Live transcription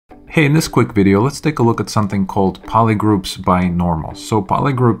Hey, in this quick video, let's take a look at something called Polygroups by normals. So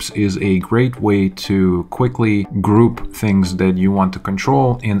Polygroups is a great way to quickly group things that you want to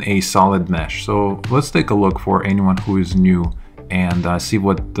control in a solid mesh. So let's take a look for anyone who is new and see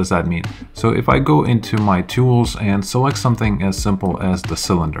what does that mean. So if I go into my tools and select something as simple as the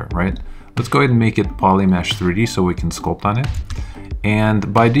cylinder, right? Let's go ahead and make it Polymesh 3D so we can sculpt on it.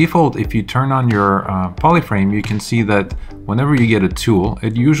 And by default, if you turn on your polyframe, you can see that whenever you get a tool,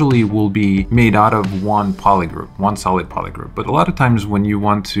 it usually will be made out of one polygroup, one solid polygroup. But a lot of times when you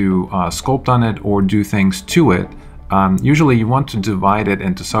want to sculpt on it or do things to it, usually you want to divide it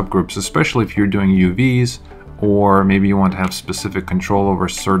into subgroups, especially if you're doing UVs, or maybe you want to have specific control over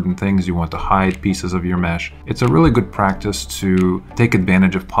certain things, you want to hide pieces of your mesh. It's a really good practice to take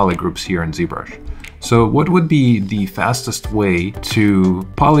advantage of polygroups here in zBrush. So what would be the fastest way to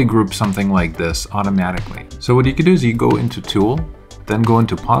polygroup something like this automatically? So what you could do is you go into Tool, then go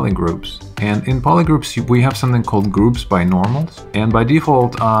into Polygroups. And in Polygroups, we have something called Groups by Normals. And by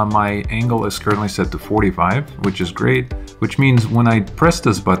default, my angle is currently set to 45, which is great, which means when I press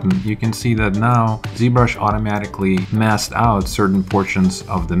this button, you can see that now zBrush automatically masked out certain portions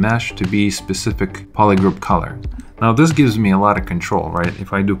of the mesh to be specific polygroup color. Now this gives me a lot of control, right?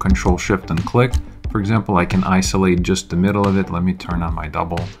 If I do Control Shift and click, for example, I can isolate just the middle of it. Let me turn on my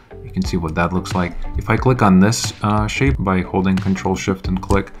double. You can see what that looks like. If I click on this shape by holding Control Shift and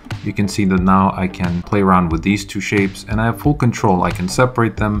click, you can see that now I can play around with these two shapes and I have full control. I can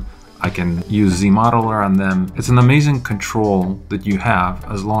separate them. I can use zModeler on them. It's an amazing control that you have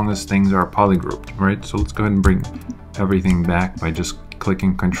as long as things are polygrouped, right? So let's go ahead and bring everything back by just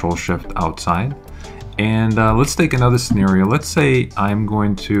clicking Control Shift outside. And let's take another scenario. Let's say I'm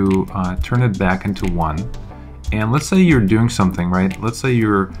going to turn it back into 1. And let's say you're doing something, right? Let's say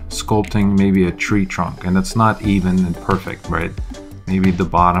you're sculpting maybe a tree trunk and it's not even and perfect, right? Maybe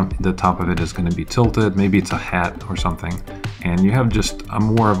the top of it is going to be tilted. Maybe it's a hat or something. And you have just a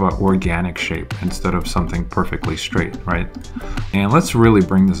more of an organic shape instead of something perfectly straight, right? And let's really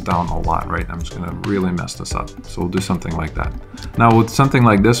bring this down a lot, right? I'm just gonna really mess this up. So we'll do something like that. Now would something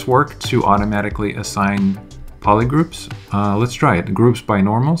like this work to automatically assign polygroups? Let's try it. Groups by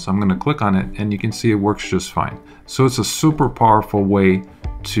normals. I'm gonna click on it and you can see it works just fine. So it's a super powerful way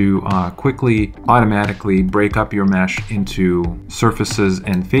to quickly automatically break up your mesh into surfaces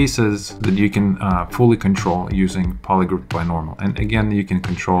and faces that you can fully control using polygroup by normal. And again, you can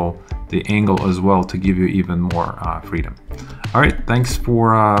control the angle as well to give you even more freedom. All right, thanks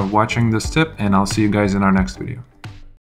for watching this tip and I'll see you guys in our next video.